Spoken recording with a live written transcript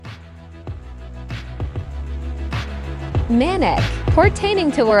Manic,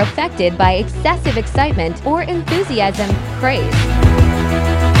 pertaining to or affected by excessive excitement or enthusiasm, craze.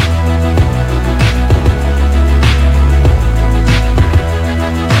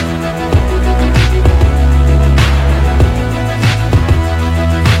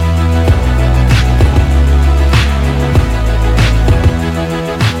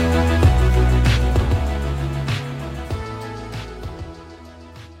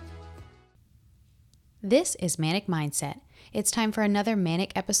 This is Manic Mindset. It's time for another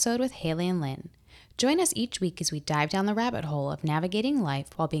Manic episode with Haley and Lynn. Join us each week as we dive down the rabbit hole of navigating life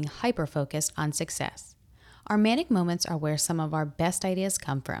while being hyper-focused on success. Our manic moments are where some of our best ideas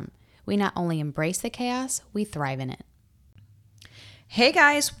come from. We not only embrace the chaos, we thrive in it. Hey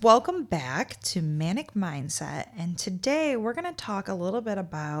guys, welcome back to Manic Mindset. And today we're going to talk a little bit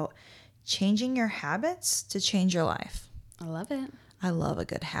about changing your habits to change your life. I love it. I love a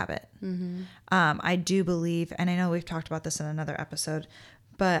good habit. Mm-hmm. I do believe, and I know we've talked about this in another episode,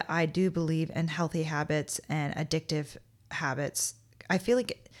 but I do believe in healthy habits and addictive habits. I feel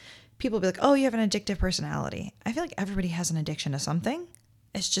like people be like, oh, you have an addictive personality. I feel like everybody has an addiction to something.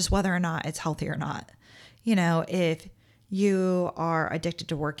 It's just whether or not it's healthy or not. You know, if you are addicted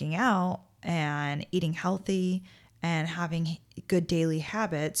to working out and eating healthy and having good daily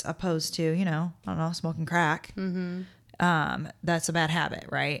habits opposed to, I don't know, smoking crack. Mm-hmm. That's a bad habit,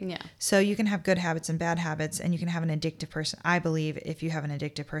 right? Yeah. So you can have good habits and bad habits, and you can have an addictive person. I believe if you have an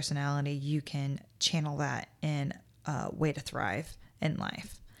addictive personality, you can channel that in a way to thrive in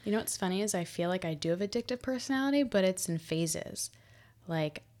life. You know what's funny is I feel like I do have addictive personality, but it's in phases.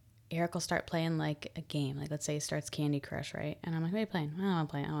 Like Eric will start playing like a game. Like let's say he starts Candy Crush, right? And I'm like, what are you playing? I don't want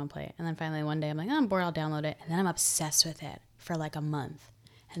to play it. I want to play it. And then finally one day I'm like, oh, I'm bored. I'll download it. And then I'm obsessed with it for like a month.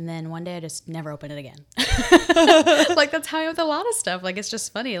 And then one day I just never open it again. Like that's how I am with a lot of stuff. Like it's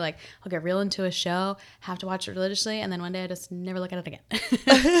just funny. Like I'll get real into a show, have to watch it religiously, and then one day I just never look at it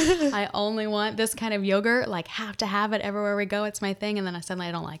again. I only want this kind of yogurt. Like have to have it everywhere we go. It's my thing. And then suddenly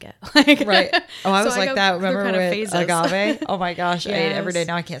I don't like it. Like, right. Oh, I was like that. Remember kind with phases. agave? Oh my gosh. Yes. I ate it every day.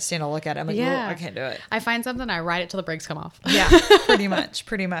 Now I can't stand to look at it. I'm like, Yeah. I can't do it. I find something, I ride it till the brakes come off. Yeah, pretty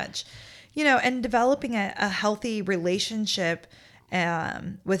much. And developing a healthy relationship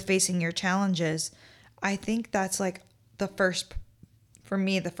with facing your challenges, I think that's like the first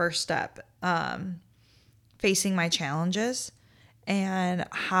step, facing my challenges. And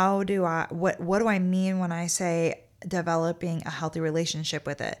what do I mean when I say developing a healthy relationship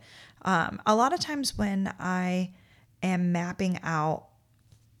with it? A lot of times when I am mapping out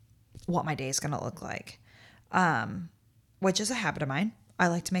what my day is going to look like, which is a habit of mine. I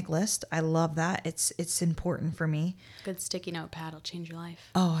like to make lists. I love that. It's important for me. Good sticky notepad will change your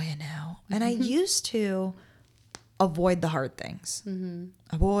life. Oh, I know. And I used to avoid the hard things. Mm-hmm.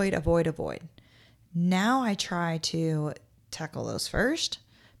 Avoid. Now I try to tackle those first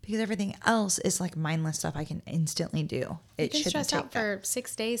because everything else is like mindless stuff I can instantly do. You can stress out for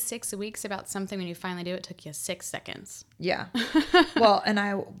 6 days, 6 weeks about something. When you finally do it, took you 6 seconds. Yeah. Well, and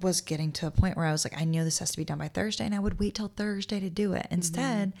I was getting to a point where I was like, I knew this has to be done by Thursday, and I would wait till Thursday to do it.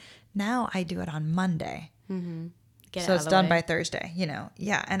 Instead, now I do it on Monday. Mm-hmm. So it's done by Thursday,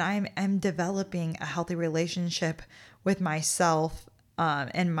 Yeah. And I'm developing a healthy relationship with myself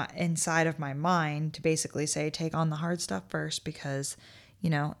and inside of my mind to basically say, take on the hard stuff first because you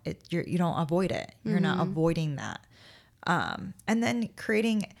don't avoid it. You're not avoiding that. And then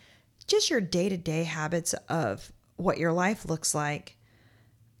creating just your day-to-day habits of what your life looks like,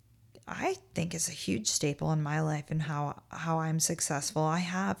 I think is a huge staple in my life and how I'm successful. I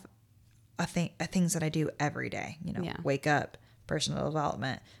have things that I do every day, wake up, personal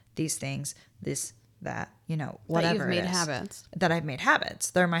development, these things, this, that, whatever that you've it made is. habits. That I've made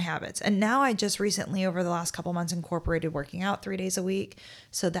habits. They're my habits. And now I just recently, over the last couple months, incorporated working out 3 days a week.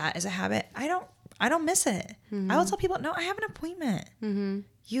 So that is a habit. I don't miss it. I will tell people, no, I have an appointment. Mm-hmm.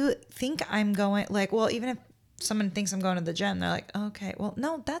 You think I'm going, like, well, even if someone thinks I'm going to the gym, they're like, okay, well,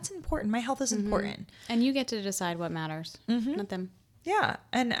 no, that's important. My health is important. And you get to decide what matters, not them. Yeah.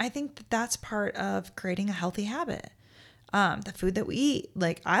 And I think that's part of creating a healthy habit. The food that we eat,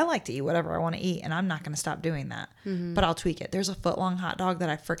 like I like to eat whatever I want to eat, and I'm not going to stop doing that, but I'll tweak it. There's a foot-long hot dog that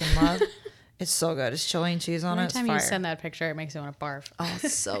I freaking love. It's so good. It's chili and cheese on it. Every time you send that picture, it makes me want to barf. Oh,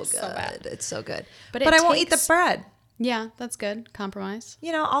 it's so good. So bad. It's so good. But I won't eat the bread. Yeah, that's good. Compromise.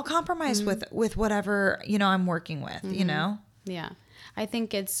 I'll compromise with whatever, I'm working with, Yeah. I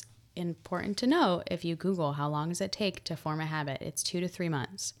think it's important to know, if you Google how long does it take to form a habit, it's 2 to 3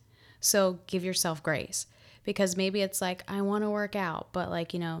 months. So give yourself grace. Because maybe it's like, I want to work out, but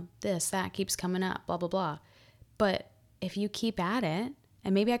like, this, that keeps coming up, blah, blah, blah. But if you keep at it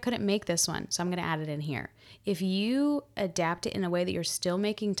And maybe I couldn't make this one, so I'm going to add it in here. If you adapt it in a way that you're still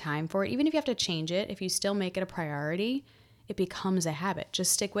making time for it, even if you have to change it, if you still make it a priority, it becomes a habit.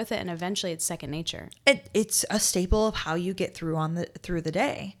 Just stick with it, and eventually it's second nature. It's a staple of how you get through the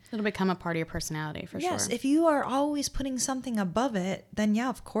day. It'll become a part of your personality for Yes, sure. if you are always putting something above it, then yeah,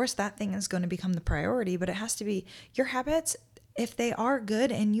 of course that thing is going to become the priority, but it has to be your habits. If they are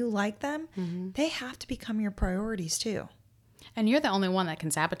good and you like them, they have to become your priorities too. And you're the only one that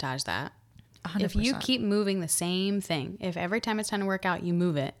can sabotage that. 100%. If you keep moving the same thing, if every time it's time to work out, you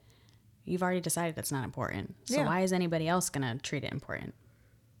move it, you've already decided that's not important. So Yeah. why is anybody else going to treat it important?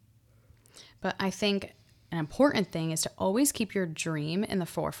 But I think an important thing is to always keep your dream in the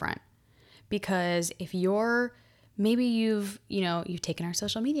forefront. Because if maybe you've taken our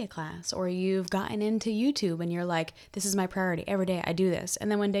social media class, or you've gotten into YouTube and you're like, this is my priority. Every day I do this. And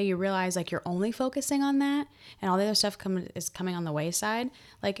then one day you realize like you're only focusing on that and all the other stuff is coming on the wayside.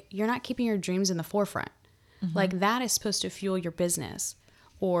 Like you're not keeping your dreams in the forefront. Like that is supposed to fuel your business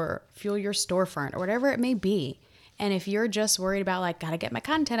or fuel your storefront or whatever it may be. And if you're just worried about like, gotta get my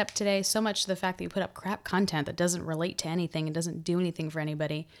content up today, so much to the fact that you put up crap content that doesn't relate to anything and doesn't do anything for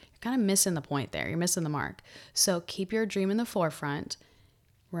anybody, you're kind of missing the point there. You're missing the mark. So keep your dream in the forefront.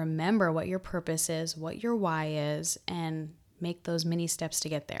 Remember what your purpose is, what your why is, and make those mini steps to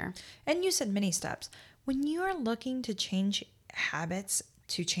get there. And you said many steps. When you are looking to change habits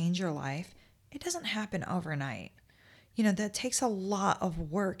to change your life, it doesn't happen overnight. That takes a lot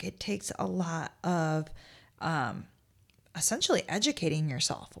of work. It takes a lot of essentially educating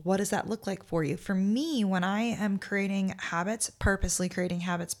yourself. What does that look like for you? For me, when I am creating habits, purposely creating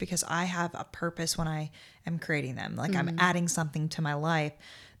habits, because I have a purpose when I am creating them. Like I'm adding something to my life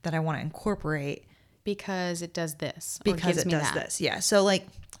that I want to incorporate. Because it does this. Because it does this. Yeah. So like,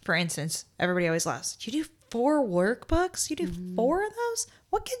 for instance, everybody always laughs. You do 4 workbooks? You do 4 of those?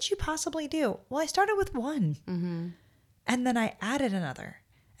 What could you possibly do? Well, I started with 1. And then I added another.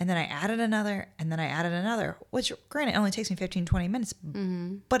 And then I added another. And then I added another. Which, granted, only takes me 15, 20 minutes.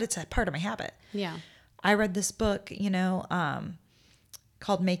 But it's a part of my habit. Yeah. I read this book,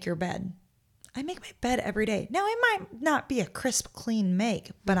 called Make Your Bed. I make my bed every day. Now, it might not be a crisp, clean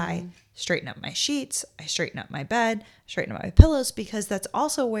make, but I straighten up my sheets, I straighten up my bed, straighten up my pillows, because that's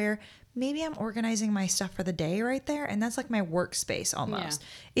also where maybe I'm organizing my stuff for the day right there. And that's like my workspace almost.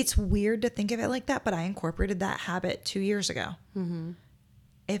 Yeah. It's weird to think of it like that, but I incorporated that habit 2 years ago.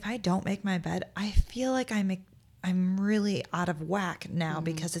 If I don't make my bed, I feel like I'm really out of whack now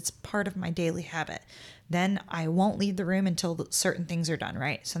because it's part of my daily habit. Then I won't leave the room until certain things are done,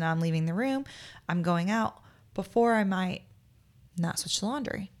 right? So now I'm leaving the room. I'm going out. Before I might not switch the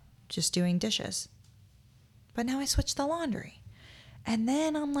laundry, just doing dishes. But now I switch the laundry. And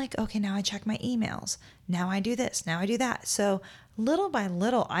then I'm like, okay, now I check my emails. Now I do this. Now I do that. So little by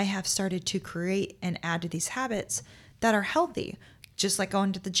little, I have started to create and add to these habits that are healthy, just like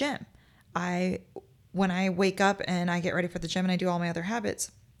going to the gym. When I wake up and I get ready for the gym and I do all my other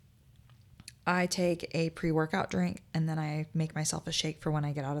habits, I take a pre-workout drink and then I make myself a shake for when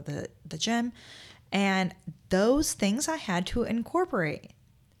I get out of the gym. And those things I had to incorporate.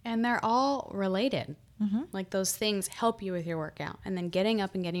 And they're all related. Like those things help you with your workout. And then getting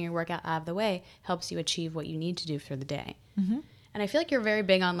up and getting your workout out of the way helps you achieve what you need to do for the day. And I feel like you're very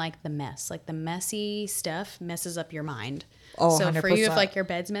big on like the mess. Like the messy stuff messes up your mind. Oh, so 100%. for you, if like your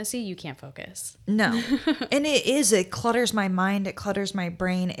bed's messy, you can't focus. No. And it clutters my mind. It clutters my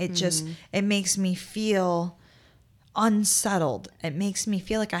brain. It makes me feel unsettled. It makes me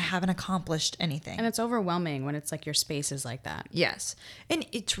feel like I haven't accomplished anything. And it's overwhelming when it's like your space is like that. Yes. And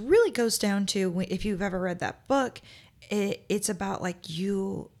it really goes down to, if you've ever read that book, it's about like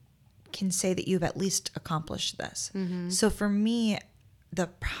you can say that you've at least accomplished this. So for me,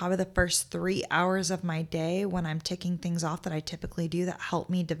 probably the first 3 hours of my day when I'm ticking things off that I typically do that help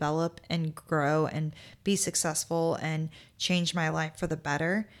me develop and grow and be successful and change my life for the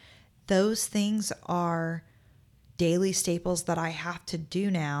better, those things are daily staples that I have to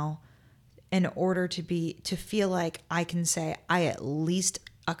do now in order to feel like I can say I at least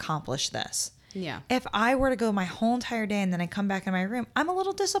accomplished this. Yeah. If I were to go my whole entire day and then I come back in my room, I'm a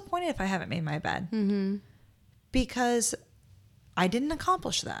little disappointed if I haven't made my bed. Because I didn't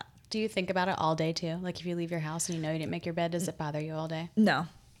accomplish that. Do you think about it all day too? Like if you leave your house and you know you didn't make your bed, does it bother you all day? No,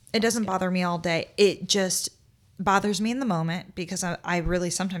 it doesn't bother me all day. It just bothers me in the moment because I really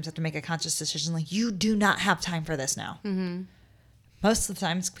sometimes have to make a conscious decision. Like, you do not have time for this now. Most of the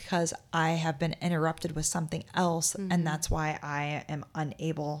time it's because I have been interrupted with something else. And that's why I am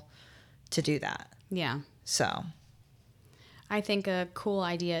unable to do that. Yeah. So I think a cool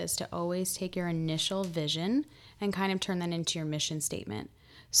idea is to always take your initial vision and kind of turn that into your mission statement.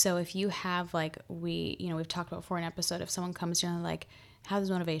 So if you have like we've talked about before in an episode, if someone comes to you and like have this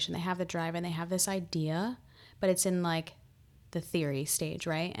motivation, they have the drive and they have this idea, but it's in like the theory stage,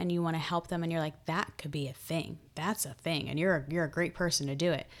 right? And you want to help them and you're like, that could be a thing. That's a thing. And you're a great person to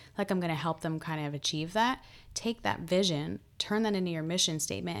do it. Like, I'm going to help them kind of achieve that. Take that vision, turn that into your mission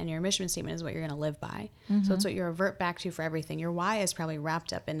statement, and your mission statement is what you're going to live by. So it's what you revert back to for everything. Your why is probably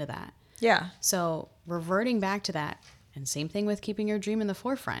wrapped up into that. Yeah. So reverting back to that, and same thing with keeping your dream in the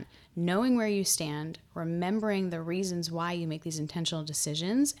forefront, knowing where you stand, remembering the reasons why you make these intentional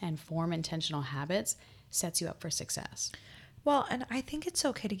decisions and form intentional habits sets you up for success. Well, and I think it's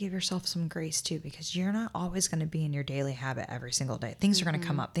okay to give yourself some grace too, because you're not always going to be in your daily habit every single day. Things are going to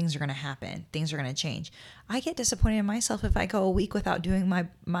come up. Things are going to happen. Things are going to change. I get disappointed in myself if I go a week without doing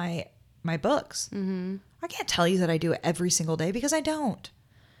my books. I can't tell you that I do it every single day because I don't.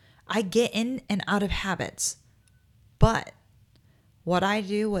 I get in and out of habits. But what I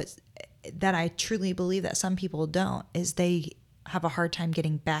do was that I truly believe that some people don't is they have a hard time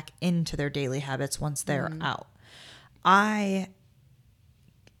getting back into their daily habits once they're out. I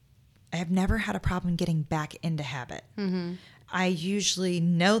have never had a problem getting back into habit. I usually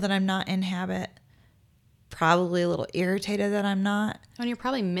know that I'm not in habit, probably a little irritated that I'm not. And you're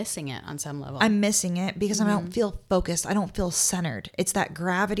probably missing it on some level. I'm missing it because I don't feel focused. I don't feel centered. It's that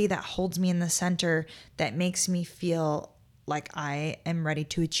gravity that holds me in the center that makes me feel like I am ready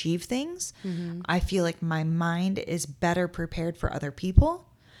to achieve things. I feel like my mind is better prepared for other people.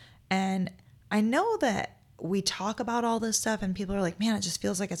 And I know that we talk about all this stuff and people are like, man, it just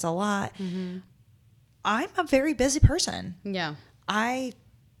feels like it's a lot. I'm a very busy person. Yeah. I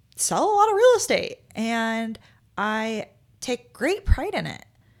sell a lot of real estate and I take great pride in it.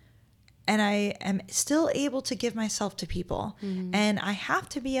 And I am still able to give myself to people. And I have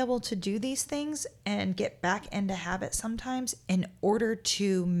to be able to do these things and get back into habit sometimes in order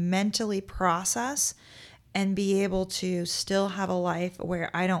to mentally process and be able to still have a life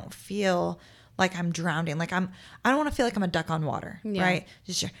where I don't feel like I'm drowning. Like I don't want to feel like I'm a duck on water, right?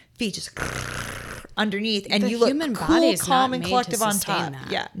 Just your feet just underneath and you look cool, calm, and collective on top.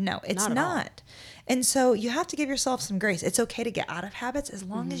 That. Yeah, no, it's not. And so you have to give yourself some grace. It's okay to get out of habits as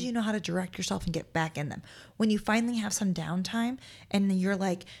long as you know how to direct yourself and get back in them. When you finally have some downtime and you're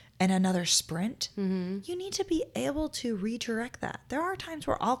like in another sprint, you need to be able to redirect that. There are times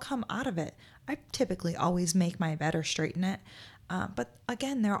where I'll come out of it. I typically always make my bed or straighten it. But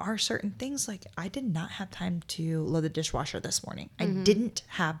again, there are certain things like I did not have time to load the dishwasher this morning. I didn't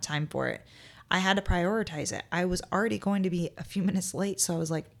have time for it. I had to prioritize it. I was already going to be a few minutes late, so I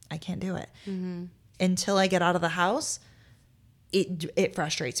was like, I can't do it. Until I get out of the house, it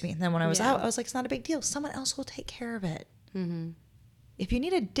frustrates me. And then when I was out, I was like, it's not a big deal. Someone else will take care of it. If you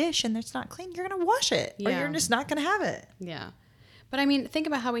need a dish and it's not clean, you're going to wash it or you're just not going to have it. Yeah. But I mean, think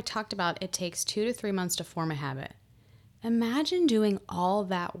about how we talked about it takes 2 to 3 months to form a habit. Imagine doing all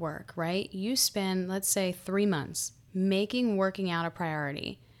that work, right? You spend, let's say, 3 months making working out a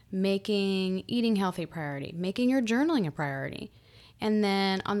priority, making eating healthy a priority, making your journaling a priority. And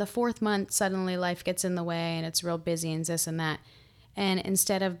then on the 4th month, suddenly life gets in the way and it's real busy and this and that. And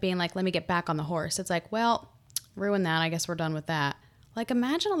instead of being like, let me get back on the horse, it's like, well, ruin that. I guess we're done with that. Like,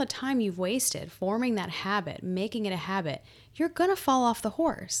 imagine all the time you've wasted forming that habit, making it a habit. You're going to fall off the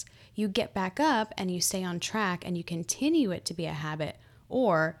horse. You get back up and you stay on track and you continue it to be a habit,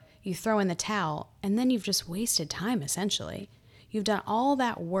 or you throw in the towel and then you've just wasted time essentially. You've done all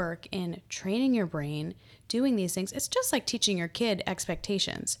that work in training your brain, doing these things. It's just like teaching your kid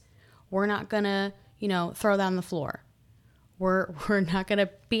expectations. We're not going to, throw that on the floor. We're not going to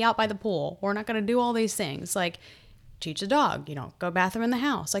be out by the pool. We're not going to do all these things. Like, teach the dog, go bathroom in the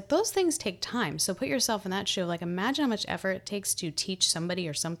house. Like, those things take time. So put yourself in that shoe. Like, imagine how much effort it takes to teach somebody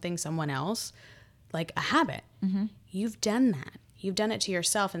or something, someone else, like a habit. You've done that. You've done it to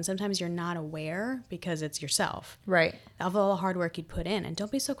yourself. And sometimes you're not aware because it's yourself. Right. Of all the hard work you'd put in. And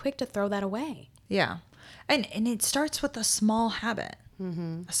don't be so quick to throw that away. Yeah. And it starts with a small habit,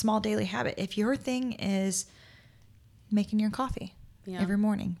 a small daily habit. If your thing is making your coffee every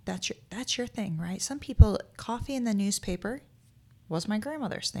morning, that's your thing, right? Some people, coffee in the newspaper was my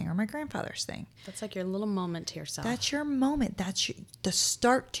grandmother's thing or my grandfather's thing. That's like your little moment to yourself. That's your moment. That's the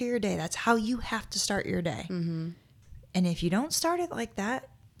start to your day. That's how you have to start your day. And if you don't start it like that,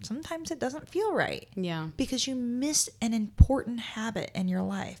 sometimes it doesn't feel right. Yeah. Because you missed an important habit in your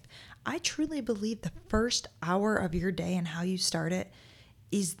life. I truly believe the first hour of your day and how you start it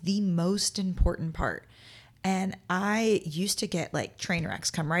is the most important part. And I used to get like train wrecks,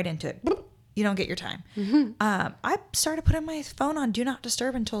 come right into it. you don't get your time. I started putting my phone on do not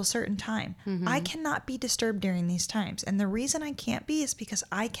disturb until a certain time. I cannot be disturbed during these times. And the reason I can't be is because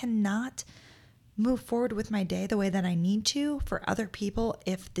I cannot move forward with my day the way that I need to for other people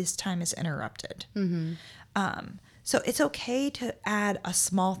if this time is interrupted. So it's okay to add a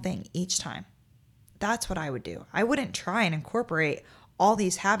small thing each time. That's what I would do. I wouldn't try and incorporate all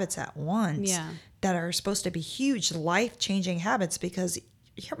these habits at once that are supposed to be huge life-changing habits, because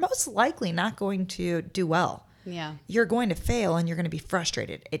you're most likely not going to do well. Yeah. You're going to fail and you're going to be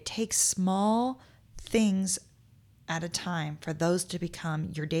frustrated. It takes small things at a time for those to become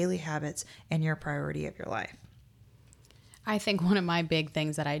your daily habits and your priority of your life. I think one of my big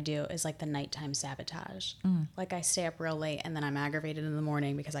things that I do is like the nighttime sabotage. Like I stay up real late and then I'm aggravated in the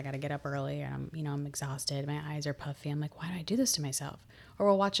morning because I got to get up early and I'm exhausted. My eyes are puffy. I'm like, why do I do this to myself? Or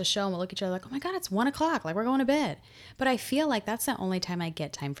we'll watch a show and we'll look at each other like, oh my God, it's 1 o'clock. Like we're going to bed. But I feel like that's the only time I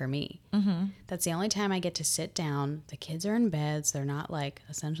get time for me. That's the only time I get to sit down. The kids are in bed, so they're not like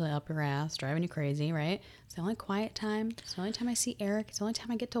essentially up your ass, driving you crazy, right? It's the only quiet time. It's the only time I see Eric. It's the only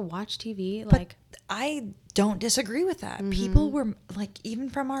time I get to watch TV. Like, but I don't disagree with that. People were like, even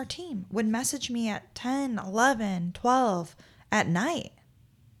from our team, would message me at 10, 11, 12 at night.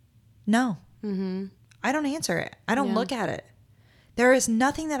 No. I don't answer it. I don't look at it. There is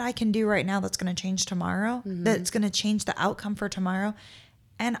nothing that I can do right now that's going to change tomorrow, that's going to change the outcome for tomorrow.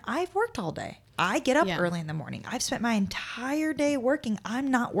 And I've worked all day. I get up early in the morning. I've spent my entire day working. I'm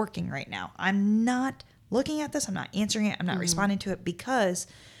not working right now. I'm not looking at this. I'm not answering it. I'm not responding to it because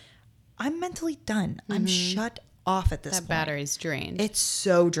I'm mentally done. I'm shut off at this point. that battery's drained. It's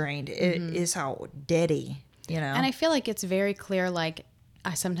so drained. It is how deady, you know? And I feel like it's very clear. Like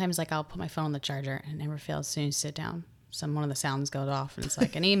I sometimes like I'll put my phone on the charger and never fails as soon as you sit down. One of the sounds goes off and it's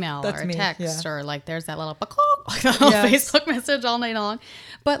like an email or a text or like there's that little like a little Facebook message all night long.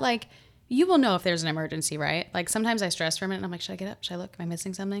 But like you will know if there's an emergency, right? Like sometimes I stress for a minute and I'm like, should I get up? Should I look? Am I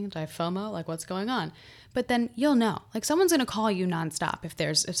missing something? Do I have FOMO? Like what's going on? But then you'll know. Like someone's gonna call you nonstop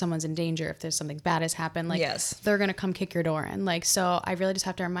if someone's in danger, if there's something bad has happened. Like they're gonna come kick your door in. Like so I really just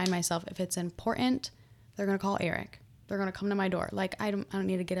have to remind myself if it's important, they're gonna call Eric. They're gonna come to my door. Like I don't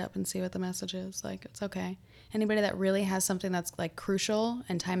need to get up and see what the message is. Like it's okay. Anybody that really has something that's like crucial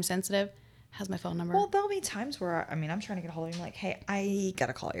and time sensitive has my phone number. Well, there'll be times where, I'm trying to get a hold of him like, hey, I got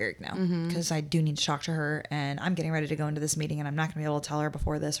to call Eric now because I do need to talk to her and I'm getting ready to go into this meeting and I'm not going to be able to tell her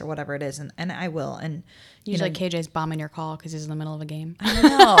before this or whatever it is. And I will. And usually KJ's bombing your call because he's in the middle of a game. I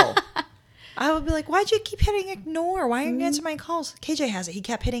know. I would be like, why'd you keep hitting ignore? Why aren't you answering my calls? KJ has it. He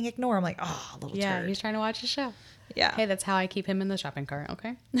kept hitting ignore. I'm like, oh, little turd. He's trying to watch his show. Yeah. Hey, that's how I keep him in the shopping cart.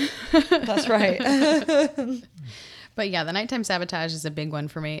 Okay. That's right. But yeah, the nighttime sabotage is a big one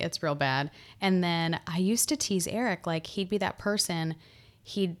for me. It's real bad. And then I used to tease Eric. Like he'd be that person.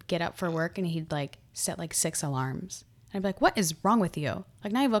 He'd get up for work and he'd like set like 6 alarms. And I'd be like, what is wrong with you?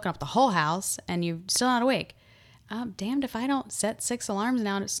 Like now you've woken up the whole house and you're still not awake. Damned if I don't set 6 alarms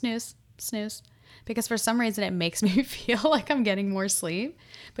now and snooze. Because for some reason it makes me feel like I'm getting more sleep.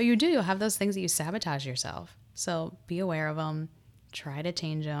 But you'll have those things that you sabotage yourself. So be aware of them, try to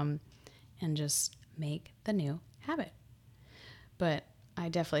change them, and just make the new habit. But I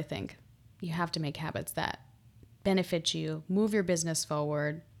definitely think you have to make habits that benefit you, move your business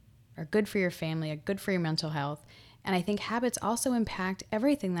forward, are good for your family, are good for your mental health. And I think habits also impact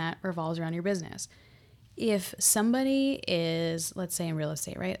everything that revolves around your business. If somebody is, let's say in real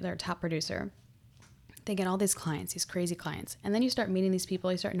estate, right? They're a top producer. They get all these clients, these crazy clients. And then you start meeting these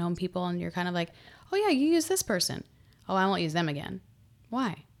people, you start knowing people, and you're kind of like, oh yeah, you use this person. Oh, I won't use them again.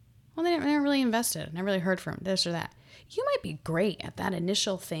 Why? Well, they never really invested. Never really heard from this or that. You might be great at that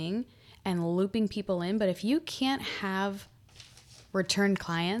initial thing and looping people in, but if you can't have return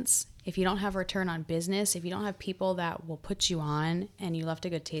clients, if you don't have return on business, if you don't have people that will put you on and you left a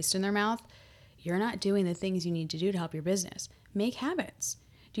good taste in their mouth, you're not doing the things you need to do to help your business. Make habits.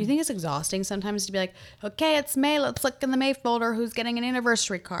 Do you think it's exhausting sometimes to be like, okay, it's May. Let's look in the May folder. Who's getting an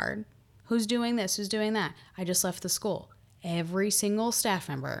anniversary card? Who's doing this? Who's doing that? I just left the school. Every single staff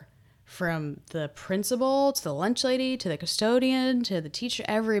member, from the principal to the lunch lady to the custodian to the teacher,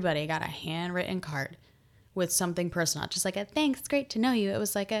 everybody got a handwritten card with something personal. Just like a thanks, great to know you. It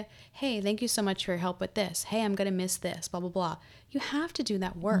was like a, hey, thank you so much for your help with this. Hey, I'm going to miss this, blah, blah, blah. You have to do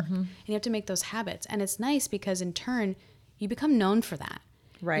that work and you have to make those habits. And it's nice because in turn, you become known for that.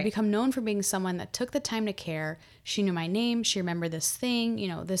 Right. You become known for being someone that took the time to care. She knew my name. She remembered this thing,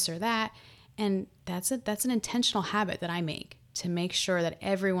 this or that. And that's an intentional habit that I make to make sure that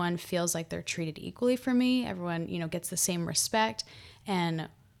everyone feels like they're treated equally for me. Everyone, gets the same respect. And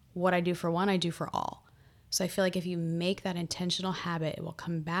what I do for one, I do for all. So I feel like if you make that intentional habit, it will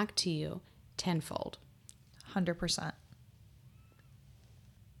come back to you tenfold. 100%.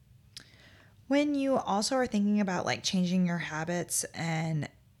 When you also are thinking about like changing your habits and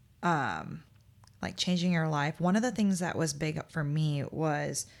like changing your life, one of the things that was big for me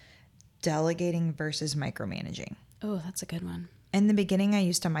was delegating versus micromanaging. Oh, that's a good one. In the beginning, I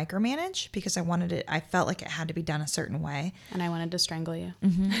used to micromanage because I wanted it. I felt like it had to be done a certain way. And I wanted to strangle you.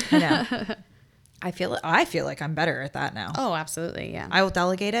 I know. I feel like I'm better at that now. Oh, absolutely. Yeah. I will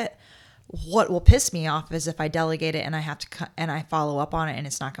delegate it. What will piss me off is if I delegate it and I have to and I follow up on it and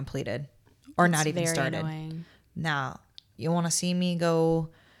it's not completed or not even very started. Annoying. Now, you want to see me go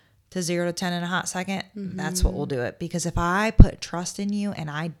to 0 to 10 in a hot second? That's what will do it. Because if I put trust in you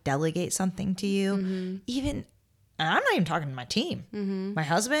and I delegate something to you, even, and I'm not even talking to my team, my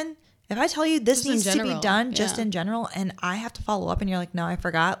husband, if I tell you this Just in needs to be general, done just yeah. in general and I have to follow up and you're like, no, I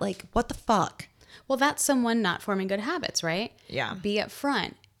forgot. Like, what the fuck? Well, that's someone not forming good habits, right? Yeah. Be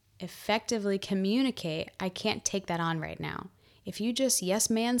upfront. Effectively communicate. I can't take that on right now. If you just yes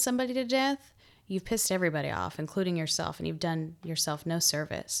man somebody to death, you've pissed everybody off, including yourself, and you've done yourself no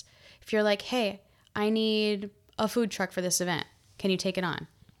service. If you're like, hey, I need a food truck for this event. Can you take it on?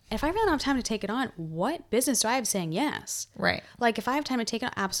 If I really don't have time to take it on, what business do I have saying yes? Right. Like if I have time to take it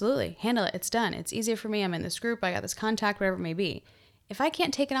on, absolutely. Handle it. It's done. It's easier for me. I'm in this group. I got this contact, whatever it may be. If I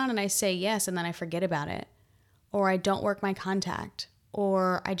can't take it on and I say yes and then I forget about it, or I don't work my contact,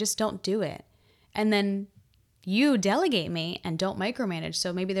 or I just don't do it, and then you delegate me and don't micromanage,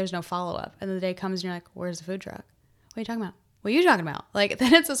 so maybe there's no follow-up, and then the day comes and you're like, where's the food truck? What are you talking about? What are you talking about? Like,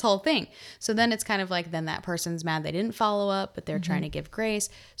 then it's this whole thing. So then it's kind of like, then that person's mad they didn't follow up, but they're trying to give grace.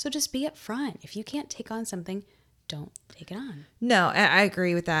 So just be upfront. If you can't take on something, don't take it on. No, I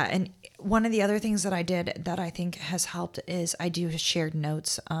agree with that. And one of the other things that I did that I think has helped is I do a shared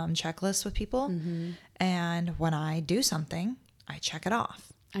notes checklist with people. And when I do something, I check it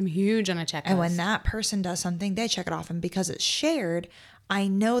off. I'm huge on a checklist. And when that person does something, they check it off. And because it's shared, I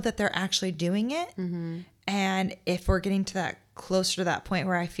know that they're actually doing it. And if we're getting to that closer to that point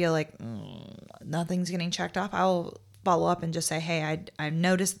where I feel like nothing's getting checked off, I'll follow up and just say, hey, I've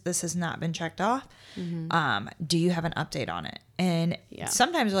noticed this has not been checked off. Do you have an update on it? And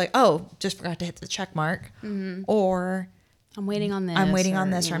sometimes they're like, oh, just forgot to hit the check mark. Or I'm waiting on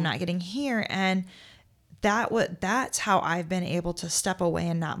this. Or I'm not getting here. And that's how I've been able to step away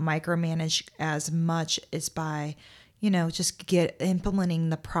and not micromanage as much as by, just implementing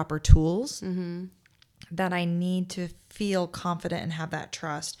the proper tools that I need to feel confident and have that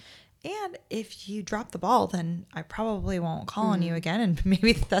trust. And if you drop the ball, then I probably won't call on you again. And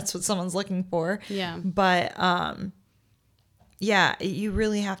maybe that's what someone's looking for. Yeah. But, you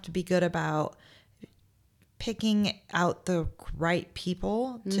really have to be good about picking out the right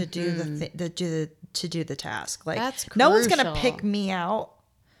people to do to do the task. Like, that's no one's going to crucial. pick me out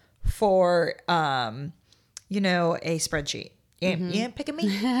for, a spreadsheet. You ain't picking me.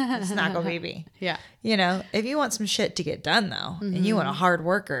 It's not going to be me. Yeah. If you want some shit to get done though, and you want a hard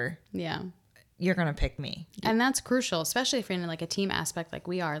worker, Yeah. you're going to pick me. And that's crucial, especially if you're in like a team aspect like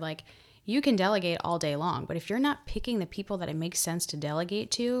we are. Like, you can delegate all day long, but if you're not picking the people that it makes sense to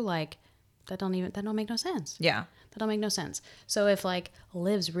delegate to, like that don't make no sense. Yeah. That don't make no sense. So if like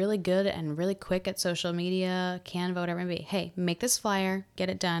Liv's really good and really quick at social media, Canva, whatever it may be, hey, make this flyer, get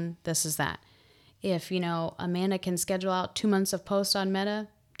it done. This is that. If, Amanda can schedule out 2 months of posts on Meta,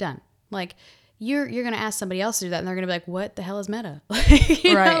 done. Like, you're going to ask somebody else to do that, and they're going to be like, what the hell is Meta?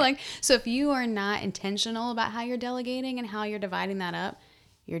 Right. So if you are not intentional about how you're delegating and how you're dividing that up,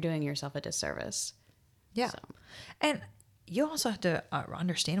 you're doing yourself a disservice. Yeah. So. And you also have to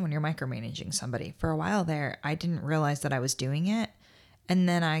understand when you're micromanaging somebody. For a while there, I didn't realize that I was doing it. And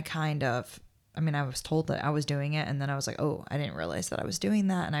then I was told that I was doing it. And then I was like, oh, I didn't realize that I was doing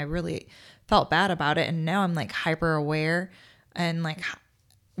that. And I really felt bad about it. And now I'm like hyper aware and like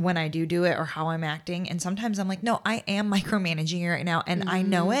when I do it or how I'm acting. And sometimes I'm like, no, I am micromanaging you right now. And I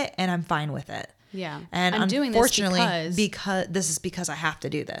know it and I'm fine with it. Yeah. And I'm doing unfortunately, this because I have to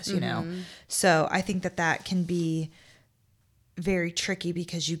do this, So I think that can be very tricky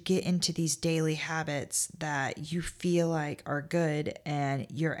because you get into these daily habits that you feel like are good and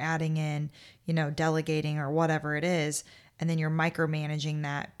you're adding in, delegating or whatever it is. And then you're micromanaging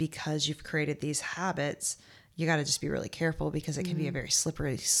that because you've created these habits. You got to just be really careful because it can be a very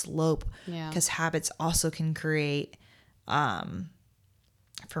slippery slope. Yeah. Because habits also can create,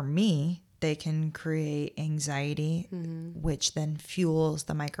 for me, they can create anxiety, which then fuels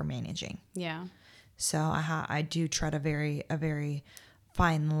the micromanaging. Yeah. So I do tread a very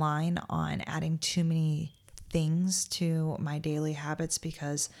fine line on adding too many things to my daily habits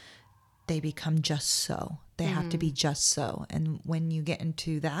because they become just so. They have to be just so. And when you get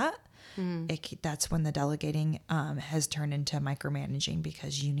into that, That's when the delegating has turned into micromanaging,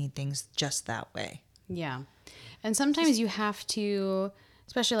 because you need things just that way. Yeah. And sometimes you have to,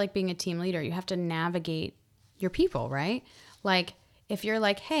 especially like being a team leader, you have to navigate your people, right? Like if you're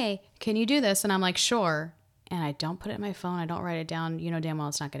like, hey, can you do this? And I'm like, sure. And I don't put it in my phone. I don't write it down. You know damn well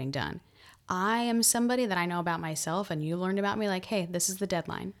it's not getting done. I am somebody that I know about myself, and you learned about me like, hey, this is the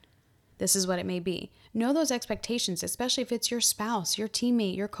deadline. This is what it may be. Know those expectations, especially if it's your spouse, your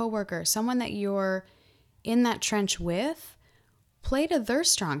teammate, your coworker, someone that you're in that trench with. Play to their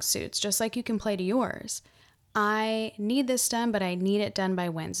strong suits, just like you can play to yours. I need this done, but I need it done by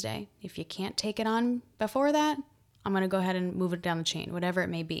Wednesday. If you can't take it on before that, I'm going to go ahead and move it down the chain, whatever it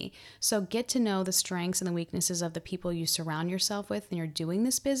may be. So get to know the strengths and the weaknesses of the people you surround yourself with and you're doing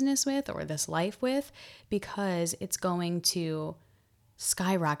this business with or this life with, because it's going to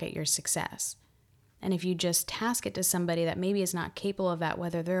skyrocket your success. And if you just task it to somebody that maybe is not capable of that,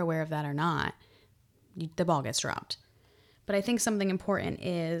 whether they're aware of that or not, the ball gets dropped. But I think something important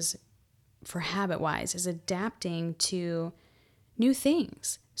is, for habit-wise, is adapting to new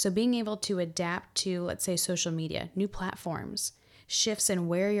things. So being able to adapt to, let's say, social media, new platforms, shifts in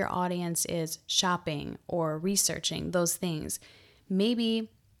where your audience is shopping or researching, those things. Maybe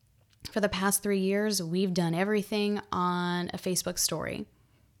for the past 3 years, we've done everything on a Facebook story.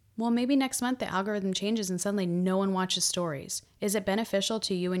 Well, maybe next month the algorithm changes and suddenly no one watches stories. Is it beneficial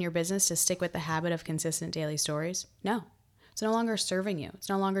to you and your business to stick with the habit of consistent daily stories? No. It's no longer serving you. It's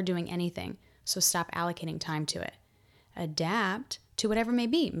no longer doing anything. So stop allocating time to it. Adapt to whatever it may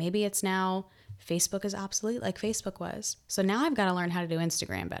be. Maybe it's now Facebook is obsolete like Facebook was. So now I've got to learn how to do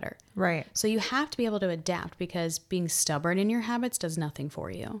Instagram better. Right. So you have to be able to adapt, because being stubborn in your habits does nothing for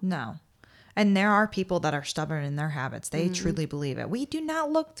you. No. And there are people that are stubborn in their habits. They truly believe it. We do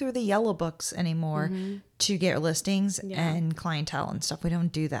not look through the yellow books anymore to get listings and clientele and stuff. We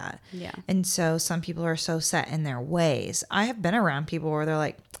don't do that. Yeah. And so some people are so set in their ways. I have been around people where they're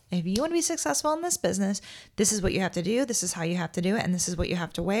like, if you want to be successful in this business, this is what you have to do. This is how you have to do it. And this is what you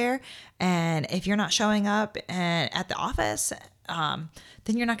have to wear. And if you're not showing up at the office, then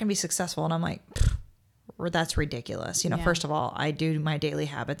you're not going to be successful. And I'm like, that's ridiculous. First of all, I do my daily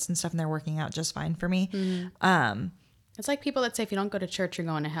habits and stuff, and they're working out just fine for me. It's like people that say if you don't go to church, you're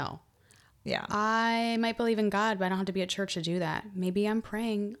going to hell. Yeah. I might believe in God, but I don't have to be at church to do that. Maybe I'm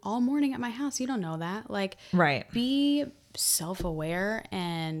praying all morning at my house. You don't know that. Like, right. Be self-aware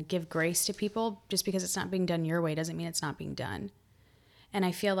and give grace to people. Just because it's not being done your way doesn't mean it's not being done. And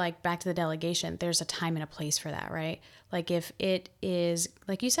I feel like, back to the delegation, there's a time and a place for that, right? Like if it is,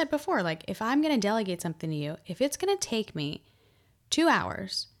 like you said before, like if I'm going to delegate something to you, if it's going to take me 2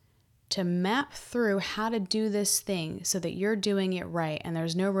 hours to map through how to do this thing so that you're doing it right and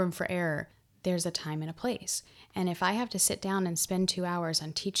there's no room for error, there's a time and a place. And if I have to sit down and spend 2 hours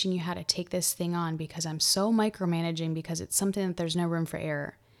on teaching you how to take this thing on because I'm so micromanaging because it's something that there's no room for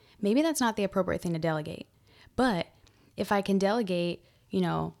error, maybe that's not the appropriate thing to delegate. But if I can delegate,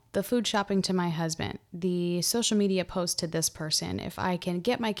 the food shopping to my husband, the social media post to this person, if I can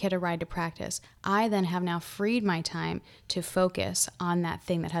get my kid a ride to practice, I then have now freed my time to focus on that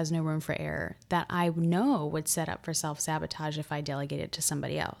thing that has no room for error that I know would set up for self-sabotage if I delegate it to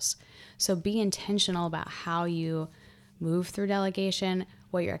somebody else. So be intentional about how you move through delegation,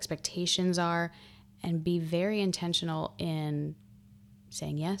 what your expectations are, and be very intentional in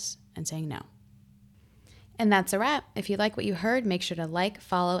saying yes and saying no. And that's a wrap. If you like what you heard, make sure to like,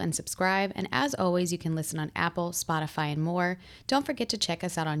 follow, and subscribe. And as always, you can listen on Apple, Spotify, and more. Don't forget to check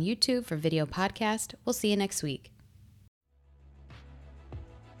us out on YouTube for video podcast. We'll see you next week.